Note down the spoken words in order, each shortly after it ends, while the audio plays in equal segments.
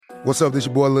What's up, this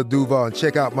your boy Lil Duval, and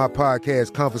check out my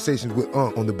podcast, Conversations with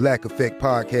Unc, on the Black Effect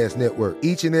Podcast Network.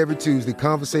 Each and every Tuesday,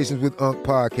 Conversations with Unc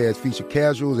podcast feature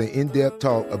casuals and in-depth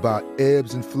talk about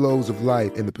ebbs and flows of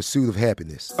life and the pursuit of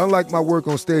happiness. Unlike my work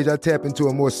on stage, I tap into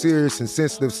a more serious and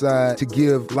sensitive side to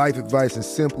give life advice and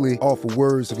simply offer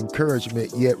words of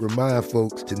encouragement, yet remind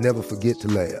folks to never forget to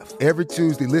laugh. Every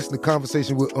Tuesday, listen to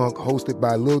Conversations with Unc, hosted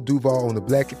by Lil Duval on the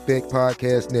Black Effect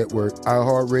Podcast Network,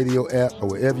 iHeartRadio app, or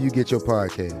wherever you get your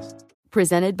podcasts.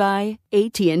 Presented by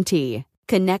AT&T.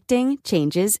 Connecting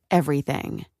changes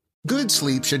everything. Good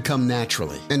sleep should come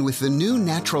naturally, and with the new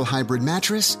Natural Hybrid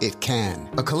mattress, it can.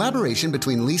 A collaboration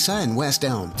between Leesa and West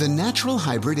Elm, the Natural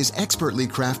Hybrid is expertly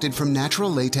crafted from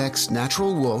natural latex,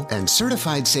 natural wool, and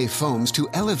certified safe foams to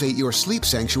elevate your sleep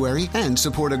sanctuary and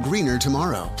support a greener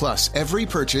tomorrow. Plus, every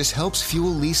purchase helps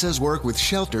fuel Leesa's work with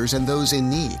shelters and those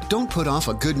in need. Don't put off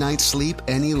a good night's sleep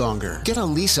any longer. Get a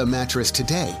Leesa mattress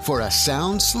today for a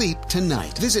sound sleep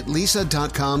tonight. Visit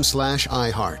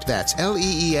leesa.com/iHeart. That's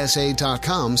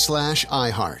LEESA.com/iHeart.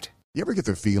 You ever get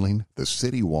the feeling the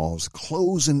city walls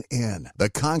closing in, the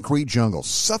concrete jungle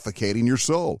suffocating your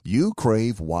soul? You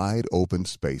crave wide open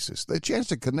spaces, the chance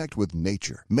to connect with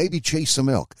nature, maybe chase some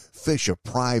elk, fish a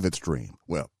private stream.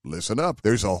 Well, listen up.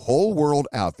 There's a whole world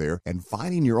out there, and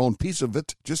finding your own piece of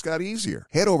it just got easier.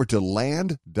 Head over to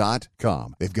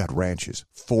land.com. They've got ranches,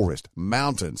 forest,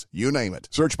 mountains, you name it.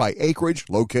 Search by acreage,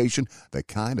 location, the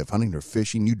kind of hunting or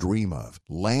fishing you dream of.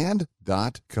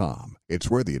 Land.com. It's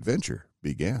where the adventure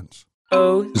begins.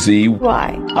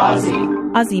 O-Z-Y.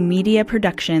 Ozzy. Ozzy Media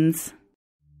Productions.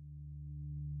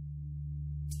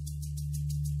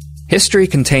 History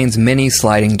contains many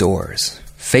sliding doors,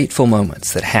 fateful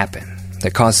moments that happen,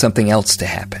 that cause something else to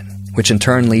happen, which in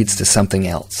turn leads to something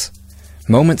else.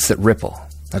 Moments that ripple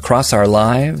across our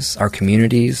lives, our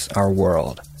communities, our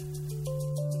world.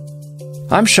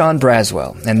 I'm Sean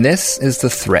Braswell, and this is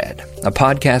The Thread, a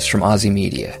podcast from Ozzy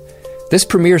Media. This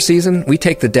premiere season, we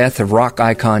take the death of rock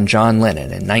icon John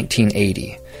Lennon in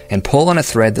 1980 and pull on a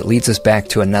thread that leads us back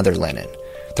to another Lenin,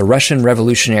 the Russian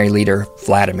revolutionary leader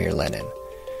Vladimir Lenin.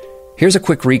 Here's a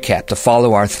quick recap to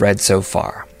follow our thread so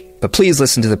far, but please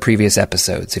listen to the previous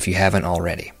episodes if you haven't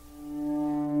already.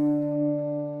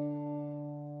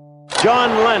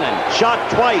 John Lennon,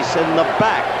 shot twice in the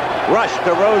back, rushed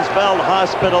to Roosevelt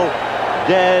Hospital,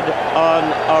 dead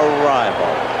on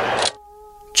arrival.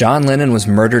 John Lennon was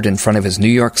murdered in front of his New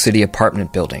York City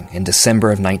apartment building in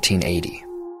December of 1980.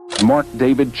 Mark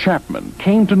David Chapman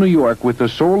came to New York with the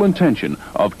sole intention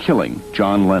of killing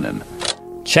John Lennon.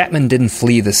 Chapman didn't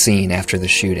flee the scene after the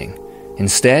shooting.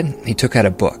 Instead, he took out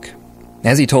a book,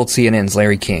 as he told CNN's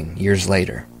Larry King years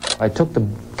later. I took the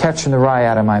Catcher in the Rye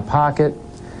out of my pocket.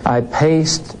 I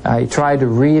paced. I tried to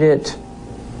read it.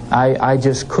 I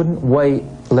just couldn't wait,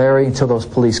 Larry, until those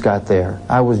police got there.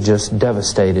 I was just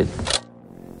devastated.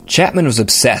 Chapman was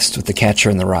obsessed with The Catcher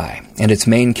in the Rye and its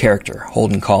main character,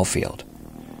 Holden Caulfield.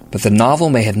 But the novel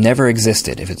may have never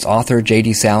existed if its author,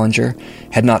 J.D. Salinger,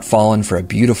 had not fallen for a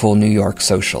beautiful New York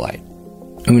socialite,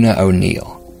 Una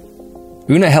O'Neill.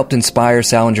 Una helped inspire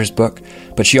Salinger's book,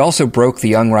 but she also broke the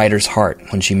young writer's heart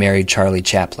when she married Charlie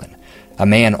Chaplin, a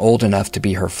man old enough to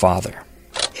be her father.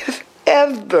 If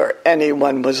ever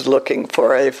anyone was looking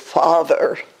for a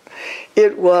father,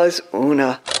 it was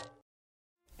Una.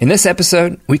 In this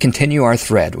episode, we continue our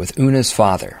thread with Una's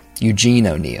father, Eugene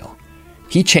O'Neill.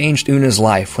 He changed Una's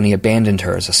life when he abandoned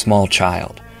her as a small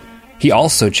child. He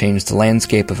also changed the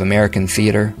landscape of American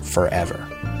theater forever.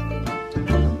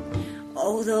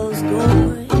 Oh, those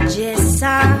gorgeous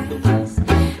eyes,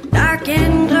 dark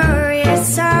and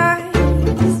glorious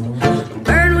eyes,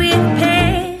 burn with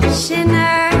passion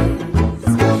eyes,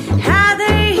 how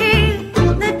they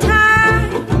heal the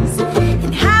ties,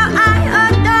 and how I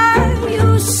adore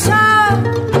you so,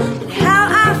 and how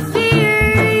I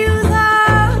fear you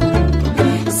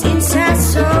though, since I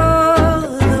saw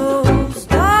those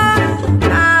dark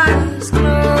eyes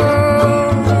close.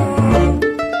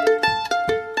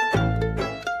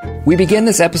 We begin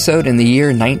this episode in the year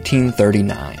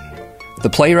 1939. The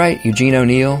playwright Eugene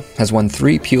O'Neill has won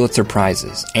 3 Pulitzer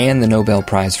Prizes and the Nobel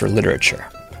Prize for Literature.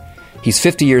 He's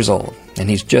 50 years old, and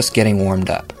he's just getting warmed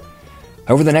up.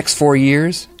 Over the next 4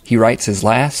 years, he writes his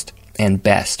last and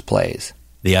best plays.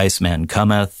 The Iceman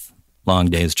Cometh,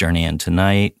 Long Day's Journey into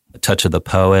Night, A Touch of the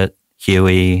Poet,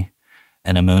 Huey,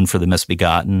 and A Moon for the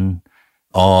Misbegotten,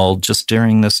 all just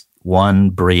during this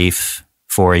one brief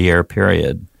 4-year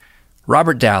period.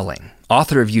 Robert Dowling,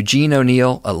 author of Eugene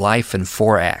O'Neill, A Life in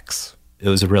 4 Acts. It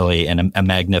was really a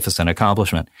magnificent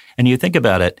accomplishment. And you think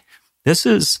about it, this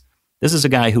is a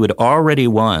guy who had already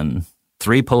won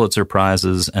 3 Pulitzer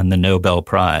Prizes and the Nobel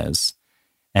Prize.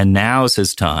 And now's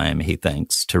his time, he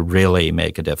thinks, to really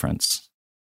make a difference.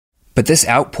 But this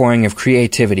outpouring of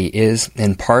creativity is,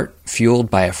 in part, fueled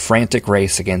by a frantic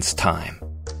race against time.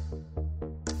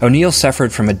 O'Neill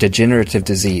suffered from a degenerative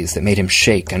disease that made him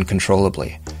shake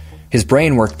uncontrollably. His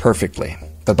brain worked perfectly,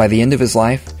 but by the end of his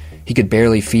life, he could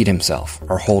barely feed himself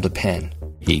or hold a pen.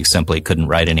 He simply couldn't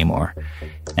write anymore.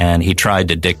 And he tried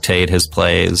to dictate his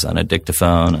plays on a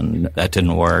dictaphone, and that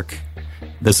didn't work.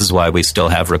 This is why we still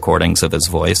have recordings of his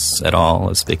voice at all,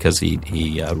 is because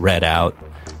he read out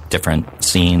different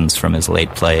scenes from his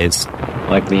late plays.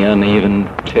 Like the uneven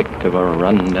tick of a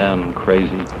run-down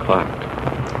crazy clock.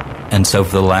 And so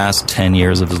for the last 10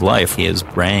 years of his life, his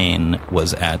brain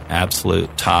was at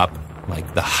absolute top,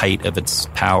 like the height of its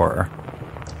power.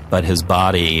 But his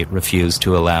body refused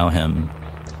to allow him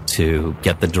to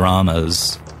get the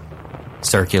dramas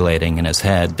circulating in his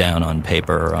head down on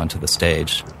paper or onto the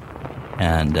stage.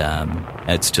 And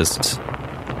it's just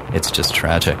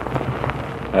tragic.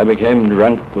 I became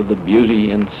drunk with the beauty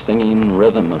and singing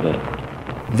rhythm of it.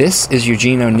 This is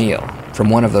Eugene O'Neill from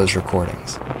one of those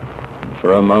recordings.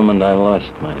 For a moment I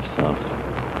lost myself,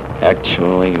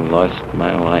 actually lost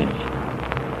my life.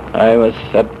 I was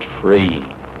set free.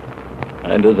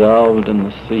 I dissolved in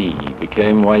the sea,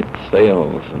 became white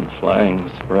sails and flying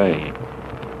spray,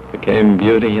 became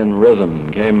beauty and rhythm,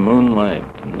 became moonlight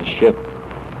and the ship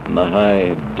and the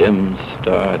high,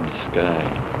 dim-starred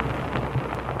sky.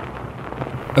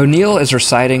 O'Neill is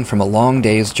reciting from A Long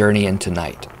Day's Journey into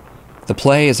Night. The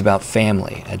play is about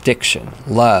family, addiction,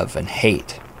 love, and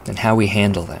hate, and how we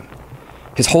handle them.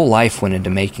 His whole life went into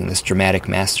making this dramatic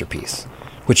masterpiece,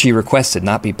 which he requested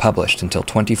not be published until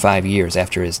 25 years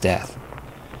after his death.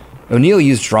 O'Neill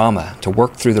used drama to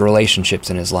work through the relationships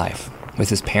in his life, with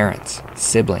his parents,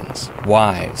 siblings,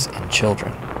 wives, and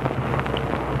children.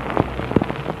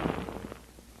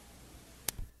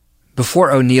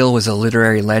 Before O'Neill was a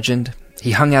literary legend,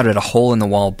 he hung out at a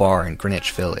hole-in-the-wall bar in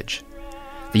Greenwich Village.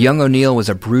 The young O'Neill was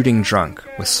a brooding drunk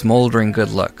with smoldering good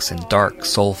looks and dark,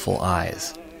 soulful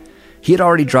eyes. He had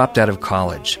already dropped out of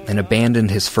college and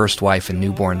abandoned his first wife and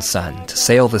newborn son to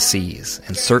sail the seas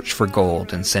and search for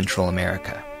gold in Central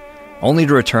America, only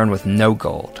to return with no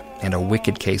gold and a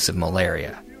wicked case of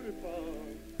malaria.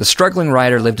 The struggling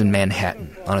writer lived in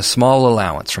Manhattan on a small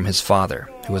allowance from his father,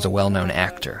 who was a well-known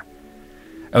actor.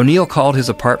 O'Neill called his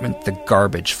apartment the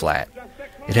garbage flat.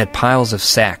 It had piles of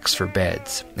sacks for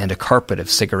beds and a carpet of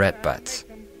cigarette butts.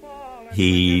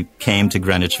 He came to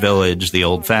Greenwich Village the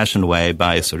old-fashioned way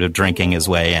by sort of drinking his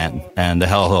way in, and the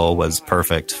hellhole was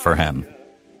perfect for him.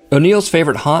 O'Neill's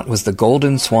favorite haunt was the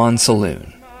Golden Swan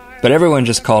Saloon, but everyone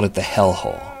just called it the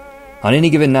hellhole. On any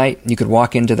given night, you could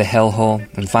walk into the hellhole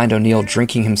and find O'Neill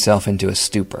drinking himself into a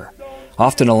stupor,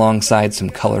 often alongside some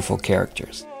colorful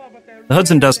characters. The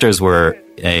Hudson Dusters were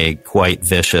a quite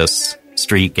vicious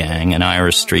street gang, an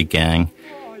Irish street gang.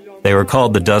 They were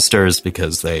called the Dusters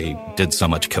because they did so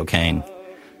much cocaine.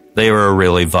 They were a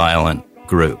really violent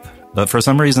group, but for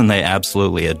some reason they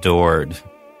absolutely adored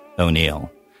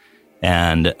O'Neill.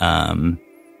 And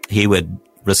he would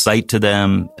recite to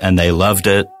them, and they loved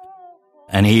it,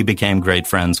 and he became great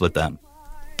friends with them.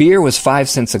 Beer was 5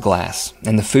 cents a glass,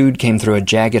 and the food came through a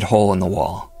jagged hole in the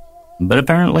wall. But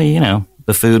apparently,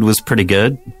 the food was pretty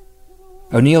good.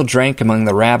 O'Neill drank among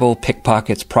the rabble,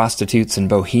 pickpockets, prostitutes, and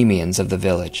bohemians of the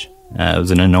village. It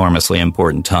was an enormously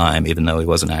important time, even though he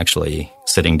wasn't actually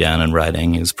sitting down and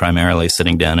writing. He was primarily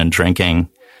sitting down and drinking.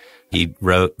 He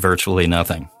wrote virtually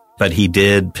nothing. But he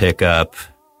did pick up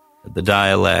the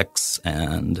dialects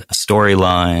and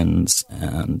storylines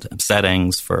and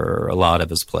settings for a lot of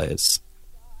his plays.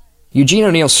 Eugene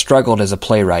O'Neill struggled as a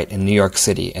playwright in New York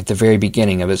City at the very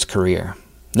beginning of his career.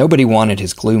 Nobody wanted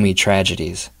his gloomy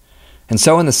tragedies. And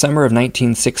so in the summer of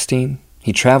 1916,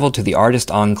 he traveled to the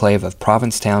artist enclave of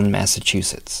Provincetown,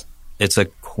 Massachusetts. It's a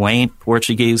quaint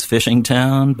Portuguese fishing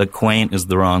town, but quaint is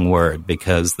the wrong word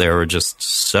because there were just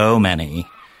so many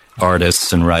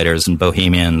artists and writers and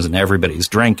bohemians, and everybody's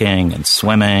drinking and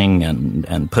swimming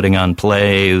and putting on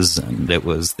plays, and it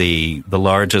was the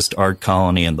largest art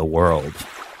colony in the world.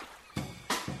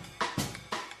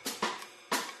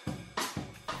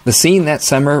 The scene that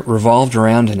summer revolved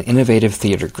around an innovative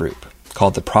theater group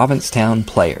called the Provincetown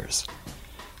Players.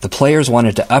 The Players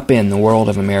wanted to upend the world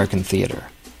of American theater.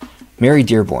 Mary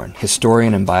Dearborn,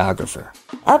 historian and biographer.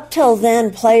 Up till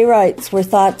then, playwrights were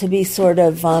thought to be sort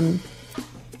of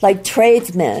like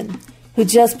tradesmen who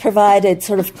just provided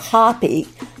sort of copy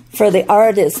for the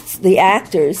artists, the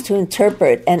actors, to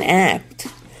interpret and act.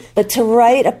 But to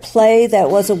write a play that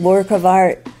was a work of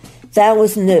art, that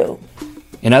was new.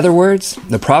 In other words,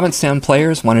 the Provincetown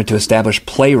Players wanted to establish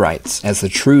playwrights as the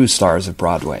true stars of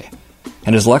Broadway.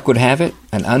 And as luck would have it,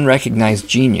 an unrecognized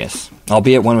genius,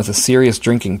 albeit one with a serious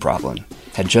drinking problem,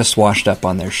 had just washed up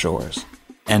on their shores.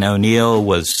 And O'Neill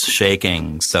was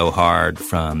shaking so hard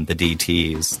from the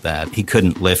DTs that he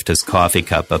couldn't lift his coffee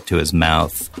cup up to his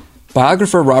mouth.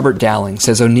 Biographer Robert Dowling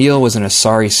says O'Neill was in a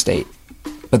sorry state,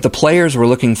 but the players were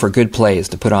looking for good plays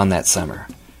to put on that summer,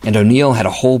 and O'Neill had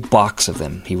a whole box of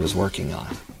them he was working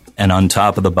on. And on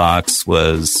top of the box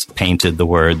was painted the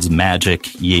words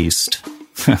 "Magic Yeast,"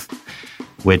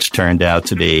 which turned out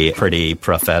to be pretty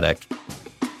prophetic.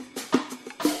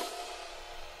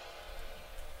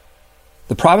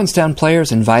 The Provincetown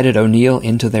players invited O'Neill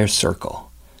into their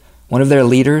circle. One of their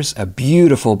leaders, a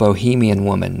beautiful bohemian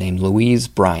woman named Louise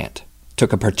Bryant,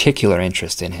 took a particular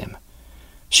interest in him.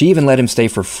 She even let him stay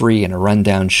for free in a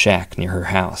rundown shack near her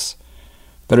house.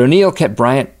 But O'Neill kept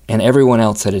Bryant and everyone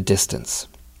else at a distance.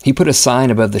 He put a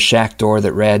sign above the shack door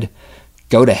that read,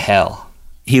 "Go to hell."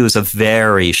 He was a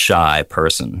very shy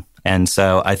person, and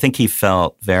so I think he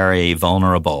felt very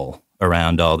vulnerable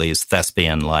around all these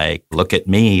thespian-like,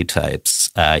 look-at-me types.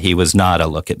 He was not a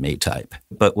look-at-me type.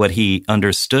 But what he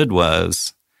understood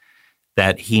was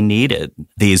that he needed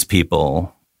these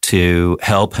people to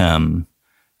help him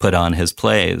put on his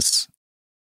plays.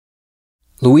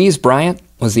 Louise Bryant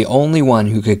was the only one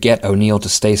who could get O'Neill to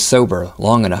stay sober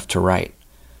long enough to write.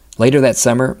 Later that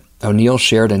summer, O'Neill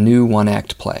shared a new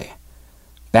one-act play.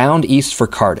 Bound East for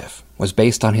Cardiff was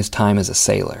based on his time as a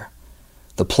sailor.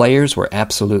 The players were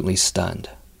absolutely stunned.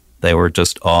 They were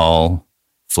just all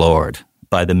floored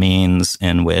by the means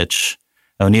in which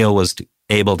O'Neill was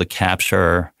able to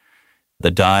capture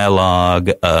the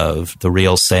dialogue of the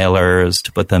real sailors,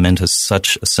 to put them into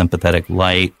such a sympathetic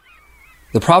light.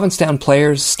 The Provincetown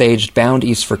players staged Bound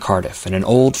East for Cardiff in an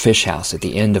old fish house at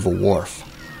the end of a wharf.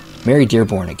 Mary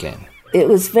Dearborn again. It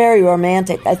was very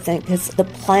romantic, I think, because the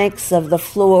planks of the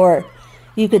floor,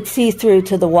 you could see through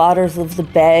to the waters of the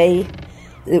bay.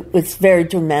 It was very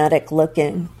dramatic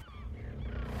looking.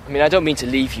 I mean, I don't mean to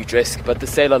leave you, Drisk, but the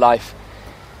sailor life,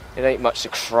 it ain't much to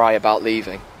cry about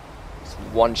leaving. It's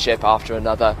one ship after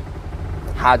another.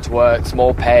 Had work,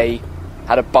 small pay,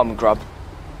 had a bum grub.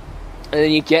 And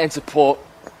then you get into port.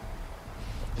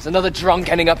 There's another drunk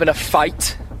ending up in a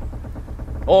fight.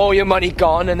 All your money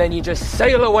gone, and then you just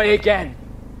sail away again.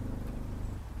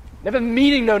 Never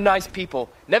meeting no nice people.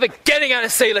 Never getting out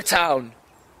of Sailor Town.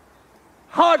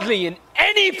 Hardly in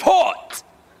any port.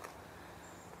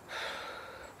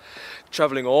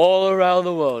 Traveling all around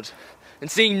the world and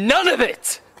seeing none of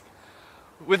it.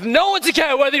 With no one to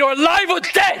care whether you're alive or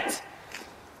dead.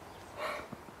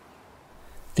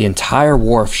 The entire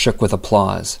wharf shook with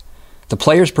applause. The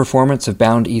players' performance of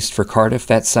Bound East for Cardiff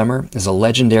that summer is a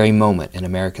legendary moment in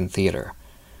American theater.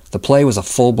 The play was a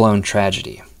full-blown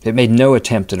tragedy. It made no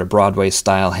attempt at a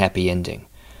Broadway-style happy ending.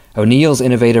 O'Neill's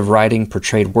innovative writing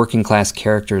portrayed working-class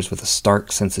characters with a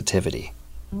stark sensitivity.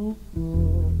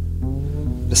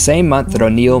 The same month that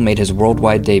O'Neill made his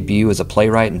worldwide debut as a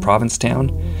playwright in Provincetown,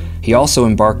 he also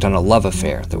embarked on a love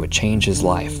affair that would change his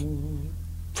life.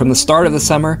 From the start of the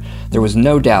summer, there was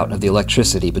no doubt of the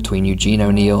electricity between Eugene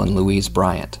O'Neill and Louise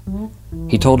Bryant.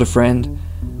 He told a friend,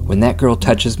 "When that girl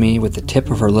touches me with the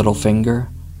tip of her little finger,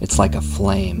 it's like a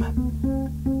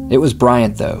flame." It was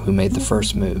Bryant, though, who made the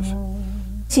first move.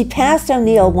 She passed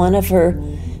O'Neill one of her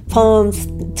poems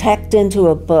tacked into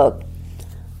a book.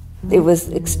 It was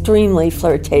extremely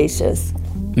flirtatious.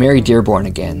 Mary Dearborn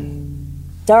again.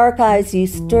 Dark eyes, you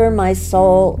stir my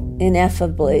soul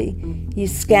ineffably. You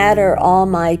scatter all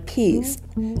my peace.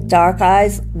 Dark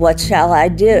eyes, what shall I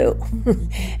do?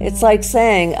 It's like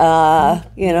saying,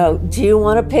 do you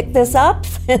want to pick this up?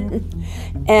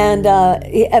 And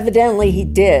evidently he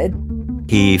did.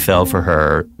 He fell for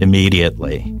her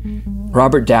immediately.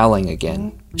 Robert Dowling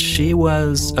again. She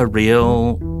was a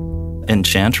real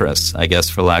enchantress, I guess,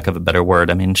 for lack of a better word.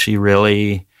 I mean, she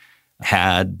really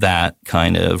had that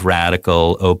kind of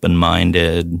radical,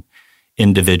 open-minded,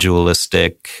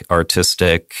 individualistic,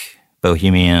 artistic,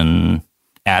 bohemian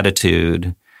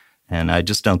attitude, and I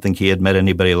just don't think he had met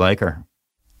anybody like her.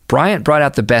 Bryant brought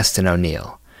out the best in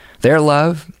O'Neill. Their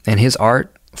love and his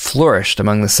art flourished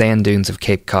among the sand dunes of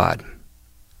Cape Cod.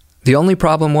 The only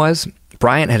problem was,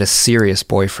 Bryant had a serious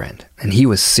boyfriend, and he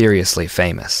was seriously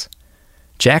famous.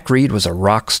 Jack Reed was a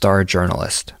rock star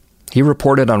journalist. He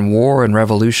reported on war and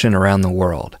revolution around the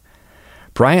world.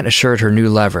 Bryant assured her new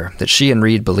lover that she and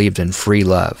Reed believed in free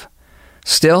love.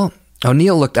 Still,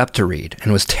 O'Neill looked up to Reed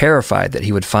and was terrified that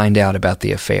he would find out about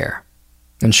the affair.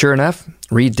 And sure enough,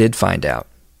 Reed did find out.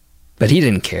 But he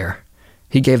didn't care.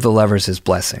 He gave the lovers his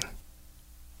blessing.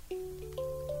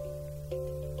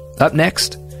 Up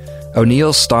next,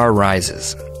 O'Neill's star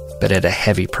rises, but at a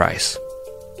heavy price.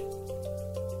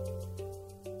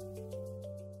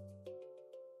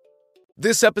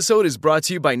 This episode is brought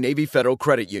to you by Navy Federal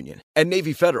Credit Union. At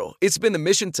Navy Federal, it's been the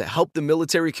mission to help the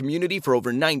military community for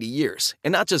over 90 years.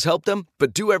 And not just help them,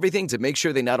 but do everything to make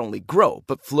sure they not only grow,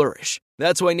 but flourish.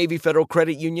 That's why Navy Federal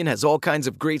Credit Union has all kinds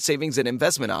of great savings and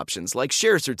investment options like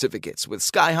share certificates with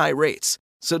sky-high rates.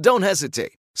 So don't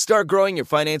hesitate. Start growing your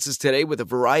finances today with a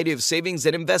variety of savings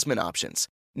and investment options.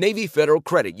 Navy Federal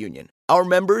Credit Union. Our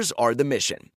members are the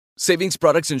mission. Savings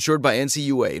products insured by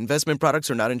NCUA. Investment products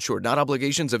are not insured, not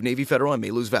obligations of Navy Federal and may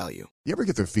lose value. You ever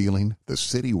get the feeling the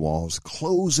city walls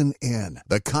closing in,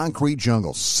 the concrete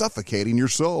jungle suffocating your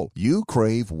soul? You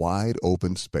crave wide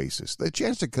open spaces, the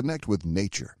chance to connect with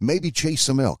nature, maybe chase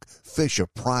some elk, fish a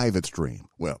private stream.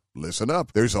 Well, listen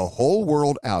up. There's a whole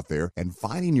world out there, and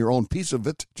finding your own piece of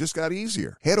it just got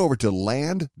easier. Head over to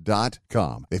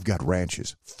land.com. They've got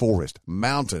ranches, forest,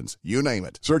 mountains, you name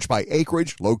it. Search by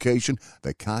acreage, location,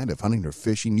 the kind of hunting or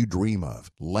fishing you dream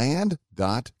of.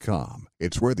 Land.com.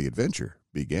 It's where the adventure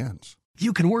begins.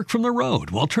 You can work from the road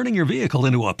while turning your vehicle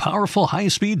into a powerful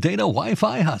high-speed data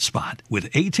Wi-Fi hotspot with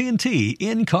AT&T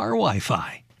in-car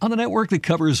Wi-Fi. On the network that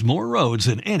covers more roads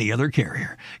than any other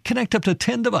carrier. Connect up to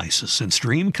 10 devices and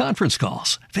stream conference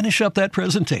calls. Finish up that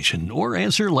presentation or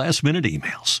answer last-minute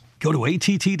emails. Go to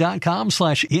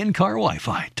att.com/in-car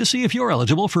Wi-Fi to see if you're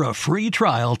eligible for a free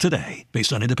trial today.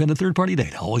 Based on independent third-party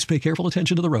data, always pay careful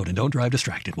attention to the road and don't drive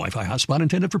distracted. Wi-Fi hotspot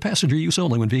intended for passenger use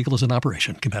only when vehicle is in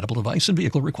operation. Compatible device and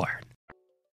vehicle required.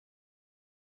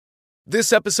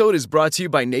 This episode is brought to you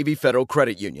by Navy Federal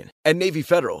Credit Union. At Navy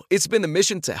Federal, it's been the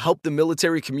mission to help the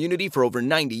military community for over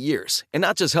 90 years. And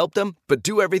not just help them, but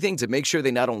do everything to make sure they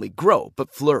not only grow,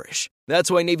 but flourish. That's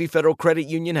why Navy Federal Credit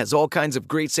Union has all kinds of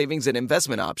great savings and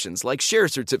investment options like share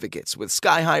certificates with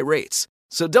sky-high rates.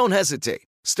 So don't hesitate.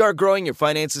 Start growing your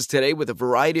finances today with a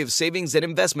variety of savings and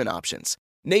investment options.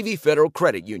 Navy Federal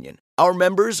Credit Union. Our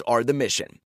members are the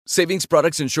mission. Savings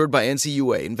products insured by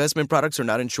NCUA. Investment products are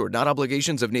not insured, not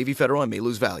obligations of Navy Federal and may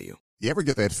lose value. You ever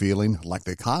get that feeling like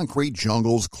the concrete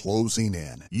jungle's closing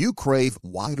in? You crave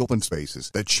wide open spaces,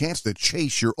 the chance to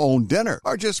chase your own dinner,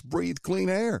 or just breathe clean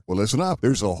air. Well, listen up.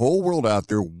 There's a whole world out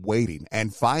there waiting,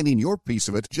 and finding your piece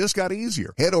of it just got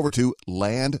easier. Head over to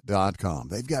land.com.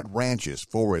 They've got ranches,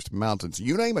 forests, mountains,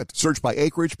 you name it. Search by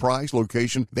acreage, price,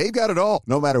 location. They've got it all.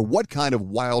 No matter what kind of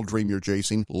wild dream you're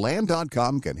chasing,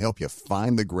 land.com can help you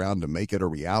find the ground to make it a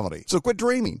reality. So quit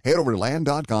dreaming. Head over to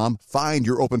land.com, find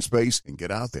your open space, and get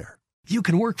out there. You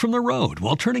can work from the road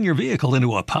while turning your vehicle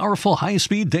into a powerful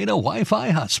high-speed data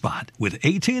Wi-Fi hotspot with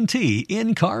AT&T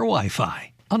in-car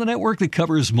Wi-Fi. On the network that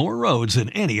covers more roads than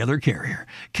any other carrier.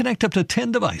 Connect up to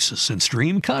 10 devices and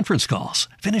stream conference calls.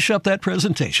 Finish up that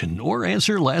presentation or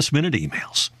answer last-minute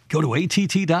emails. Go to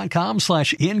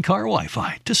att.com/in-car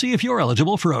Wi-Fi to see if you're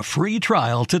eligible for a free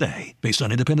trial today. Based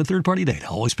on independent third-party data,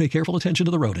 always pay careful attention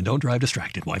to the road and don't drive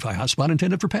distracted. Wi-Fi hotspot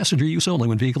intended for passenger use only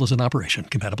when vehicle is in operation.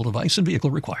 Compatible device and vehicle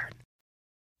required.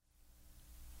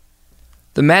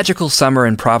 The magical summer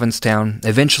in Provincetown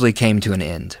eventually came to an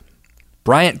end.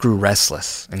 Bryant grew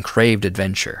restless and craved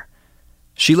adventure.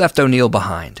 She left O'Neill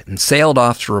behind and sailed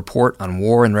off to report on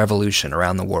war and revolution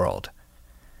around the world.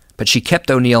 But she kept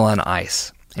O'Neill on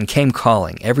ice and came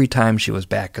calling every time she was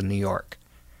back in New York.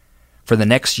 For the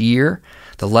next year,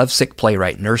 the lovesick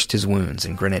playwright nursed his wounds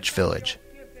in Greenwich Village.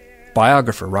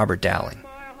 Biographer Robert Dowling.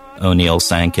 O'Neill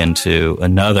sank into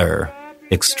another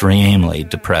extremely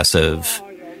depressive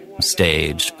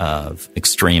stage of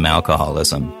extreme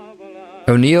alcoholism.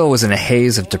 O'Neill was in a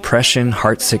haze of depression,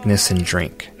 heart sickness, and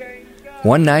drink.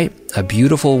 One night, a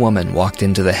beautiful woman walked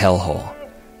into the hellhole.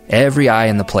 Every eye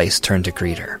in the place turned to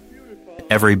greet her.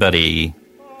 Everybody,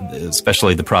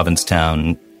 especially the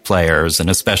Provincetown players, and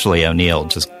especially O'Neill,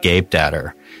 just gaped at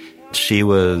her. She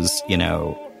was,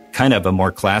 kind of a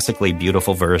more classically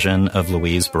beautiful version of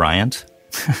Louise Bryant.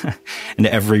 And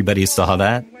everybody saw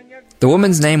that. The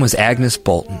woman's name was Agnes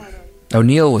Bolton.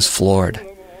 O'Neill was floored.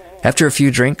 After a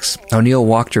few drinks, O'Neill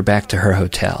walked her back to her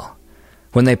hotel.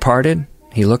 When they parted,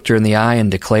 he looked her in the eye and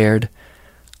declared,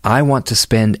 "I want to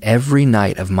spend every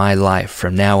night of my life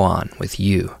from now on with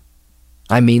you.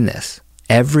 I mean this,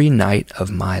 every night of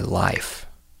my life."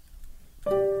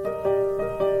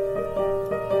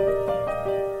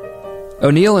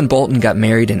 O'Neill and Bolton got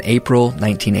married in April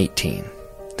 1918.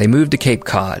 They moved to Cape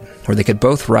Cod, where they could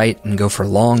both write and go for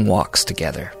long walks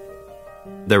together.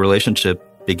 Their relationship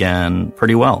began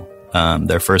pretty well.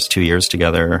 Their first 2 years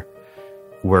together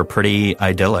were pretty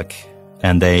idyllic,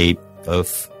 and they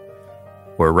both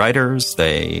were writers.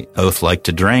 They both liked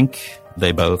to drink.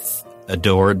 They both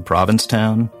adored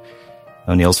Provincetown.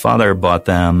 O'Neill's father bought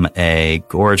them a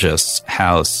gorgeous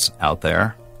house out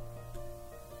there.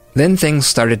 Then things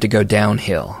started to go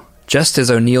downhill, just as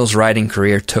O'Neill's writing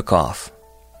career took off.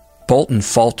 Bolton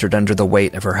faltered under the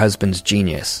weight of her husband's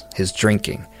genius, his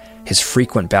drinking, his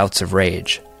frequent bouts of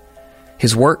rage.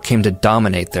 His work came to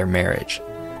dominate their marriage.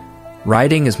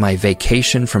 "Writing is my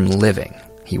vacation from living,"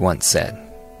 he once said.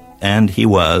 And he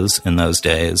was, in those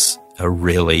days, a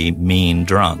really mean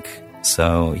drunk.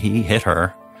 So he hit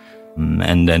her.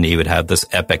 And then he would have this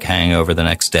epic hangover the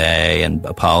next day and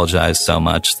apologize so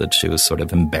much that she was sort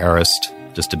of embarrassed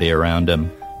just to be around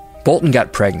him. Bolton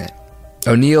got pregnant.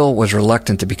 O'Neill was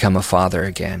reluctant to become a father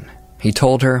again. He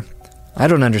told her, "I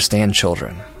don't understand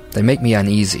children. They make me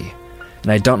uneasy,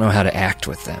 and I don't know how to act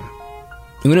with them."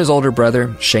 Una's older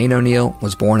brother, Shane O'Neill,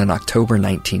 was born in October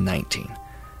 1919,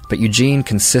 but Eugene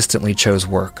consistently chose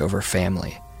work over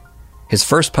family. His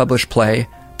first published play,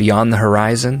 Beyond the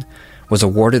Horizon, was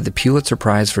awarded the Pulitzer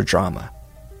Prize for Drama.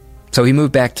 So he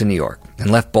moved back to New York and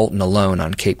left Bolton alone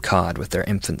on Cape Cod with their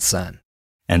infant son.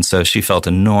 And so she felt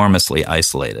enormously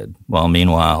isolated, while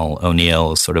meanwhile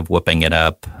O'Neill was sort of whooping it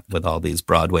up with all these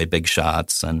Broadway big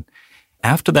shots. And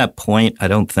after that point, I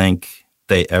don't think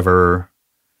they ever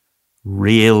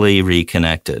really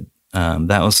reconnected.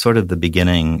 That was sort of the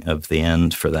beginning of the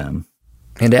end for them.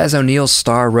 And as O'Neill's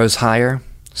star rose higher,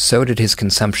 so did his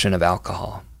consumption of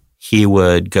alcohol. He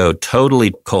would go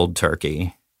totally cold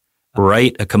turkey,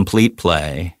 write a complete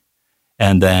play,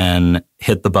 and then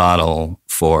hit the bottle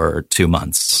for 2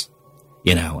 months,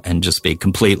 and just be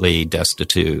completely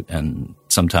destitute and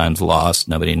sometimes lost.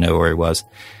 Nobody knew where he was.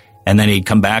 And then he'd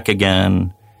come back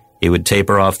again. He would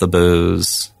taper off the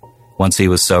booze. Once he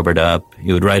was sobered up,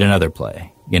 he would write another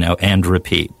play, and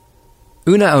repeat.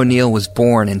 Una O'Neill was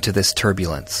born into this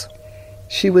turbulence.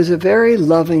 She was a very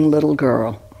loving little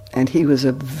girl, and he was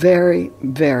a very,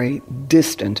 very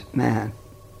distant man.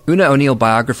 Una O'Neill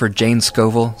biographer Jane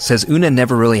Scoville says Una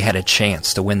never really had a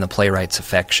chance to win the playwright's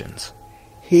affections.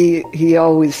 He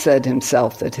always said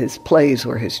himself that his plays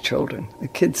were his children. The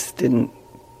kids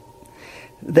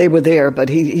they were there, but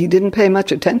he didn't pay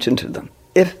much attention to them,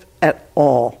 if at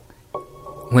all.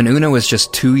 When Una was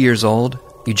just 2 years old,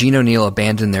 Eugene O'Neill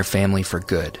abandoned their family for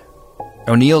good.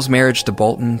 O'Neill's marriage to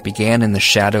Bolton began in the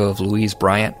shadow of Louise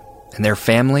Bryant, and their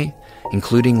family,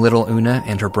 including little Una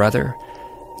and her brother,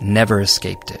 never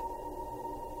escaped it.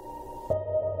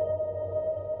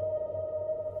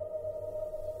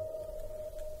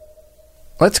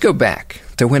 Let's go back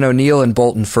to when O'Neill and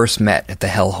Bolton first met at the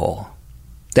Hellhole.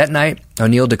 That night,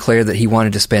 O'Neill declared that he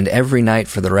wanted to spend every night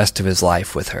for the rest of his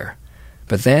life with her.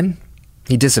 But then,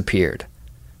 he disappeared.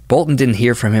 Bolton didn't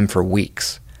hear from him for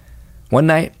weeks. One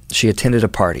night, she attended a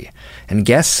party, and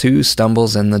guess who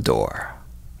stumbles in the door?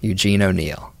 Eugene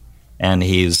O'Neill. And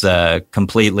he's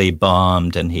completely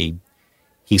bombed, and he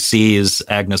sees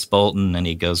Agnes Bolton, and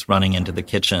he goes running into the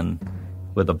kitchen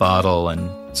with a bottle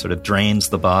and sort of drains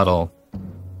the bottle,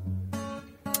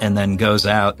 and then goes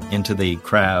out into the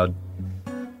crowd,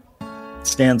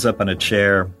 stands up on a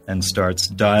chair, and starts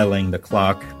dialing the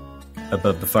clock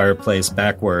above the fireplace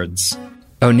backwards.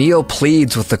 O'Neill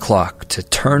pleads with the clock to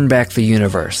turn back the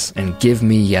universe and give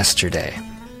me yesterday.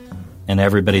 And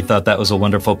everybody thought that was a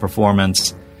wonderful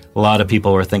performance. A lot of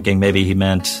people were thinking maybe he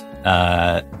meant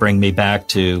bring me back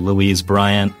to Louise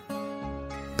Bryant.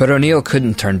 But O'Neill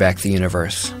couldn't turn back the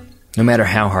universe, no matter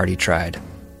how hard he tried.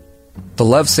 The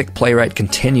lovesick playwright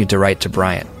continued to write to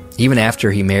Bryant, even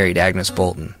after he married Agnes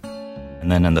Bolton.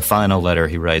 And then in the final letter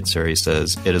he writes her, he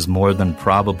says, "It is more than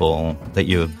probable that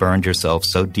you have burned yourself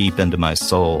so deep into my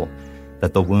soul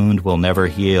that the wound will never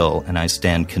heal, and I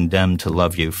stand condemned to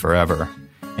love you forever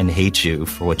and hate you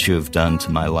for what you have done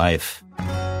to my life."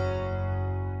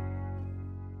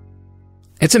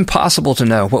 It's impossible to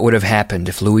know what would have happened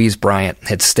if Louise Bryant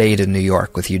had stayed in New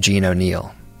York with Eugene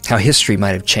O'Neill, how history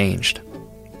might have changed.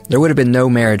 There would have been no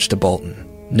marriage to Bolton,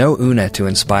 no Una to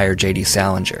inspire J.D.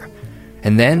 Salinger,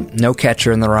 and then no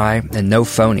Catcher in the Rye and no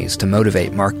phonies to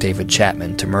motivate Mark David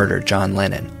Chapman to murder John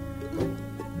Lennon.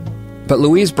 But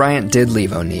Louise Bryant did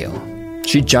leave O'Neill.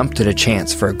 She jumped at a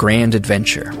chance for a grand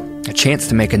adventure, a chance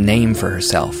to make a name for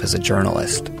herself as a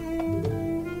journalist.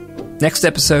 Next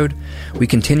episode, we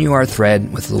continue our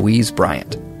thread with Louise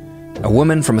Bryant, a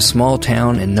woman from a small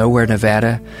town in Nowhere,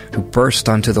 Nevada, who burst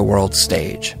onto the world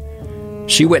stage.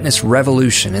 She witnessed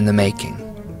revolution in the making,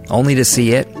 only to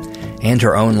see it, and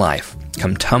her own life,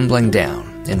 come tumbling down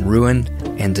in ruin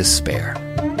and despair.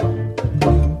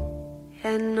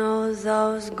 And know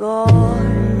those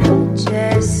gorgeous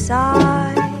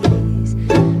eyes,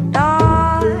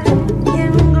 dark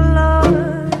and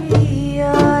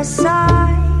glorious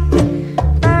eyes,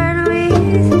 burn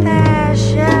with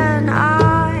passion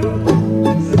eyes.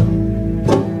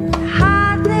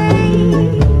 How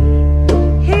they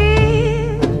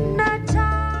hypnotize.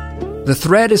 The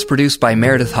Thread is produced by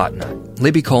Meredith Hotna,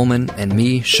 Libby Coleman, and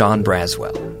me, Sean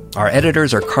Braswell. Our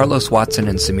editors are Carlos Watson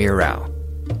and Samir Rao.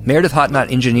 Meredith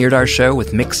Hotnott engineered our show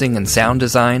with mixing and sound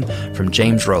design from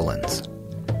James Rowlands.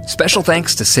 Special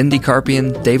thanks to Cindy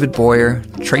Carpian, David Boyer,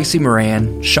 Tracy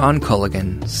Moran, Sean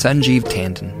Culligan, Sanjeev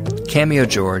Tandon, Cameo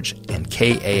George, and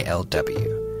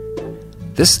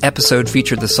KALW. This episode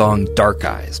featured the song Dark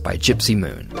Eyes by Gypsy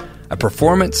Moon, a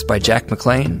performance by Jack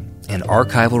McLean, and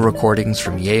archival recordings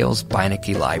from Yale's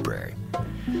Beinecke Library.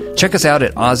 Check us out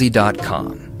at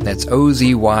Ozzy.com, that's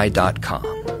OZY.com,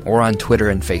 or on Twitter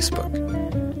and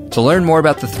Facebook. To learn more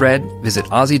about The Thread, visit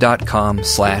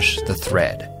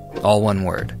Ozzy.com/TheThread, all one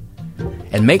word.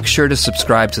 And make sure to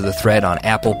subscribe to The Thread on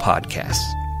Apple Podcasts.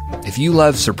 If you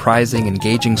love surprising,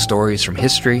 engaging stories from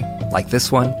history, like this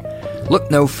one,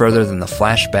 look no further than the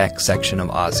flashback section of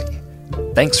Ozzy.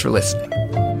 Thanks for listening.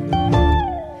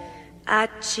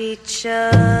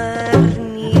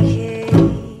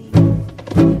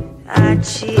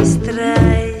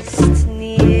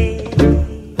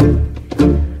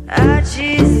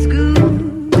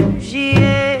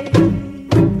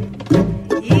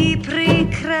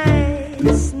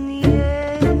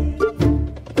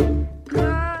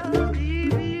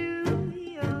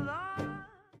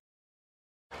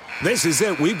 This is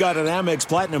it. We've got an Amex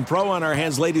Platinum Pro on our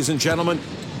hands, ladies and gentlemen.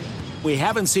 We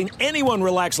haven't seen anyone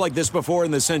relax like this before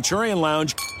in the Centurion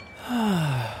Lounge.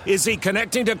 Is he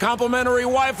connecting to complimentary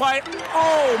Wi-Fi?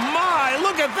 Oh, my!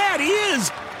 Look at that! He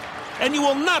is! And you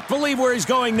will not believe where he's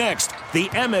going next. The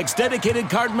Amex dedicated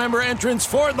card member entrance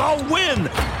for the win!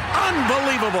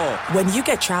 Unbelievable! When you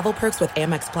get travel perks with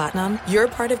Amex Platinum, you're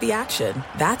part of the action.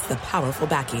 That's the powerful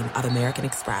backing of American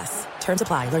Express. Terms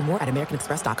apply. Learn more at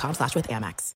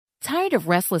americanexpress.com/withAmex. Tired of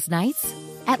restless nights?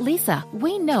 At Leesa,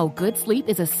 we know good sleep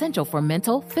is essential for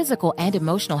mental, physical, and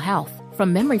emotional health.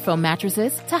 From memory foam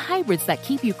mattresses to hybrids that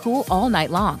keep you cool all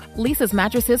night long, Leesa's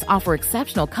mattresses offer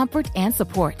exceptional comfort and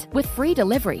support with free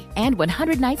delivery and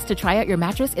 100 nights to try out your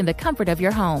mattress in the comfort of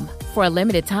your home. For a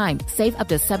limited time, save up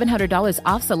to $700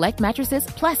 off select mattresses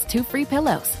plus 2 free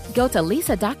pillows. Go to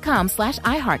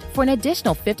leesa.com/iHeart for an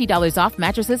additional $50 off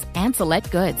mattresses and select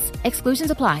goods.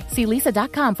 Exclusions apply. See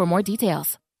leesa.com for more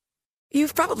details.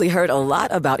 You've probably heard a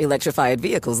lot about electrified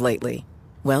vehicles lately.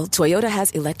 Well, Toyota has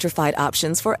electrified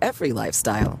options for every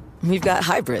lifestyle. We've got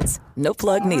hybrids, no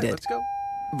plug needed. Let's go.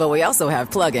 But we also have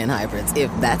plug-in hybrids,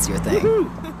 if that's your thing.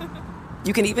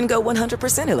 You can even go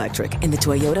 100% electric in the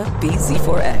Toyota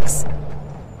BZ4X.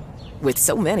 With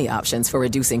so many options for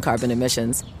reducing carbon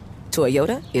emissions,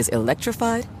 Toyota is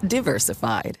electrified,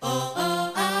 diversified.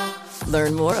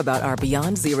 Learn more about our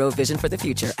Beyond Zero vision for the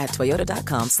future at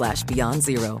toyota.com/beyond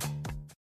zero.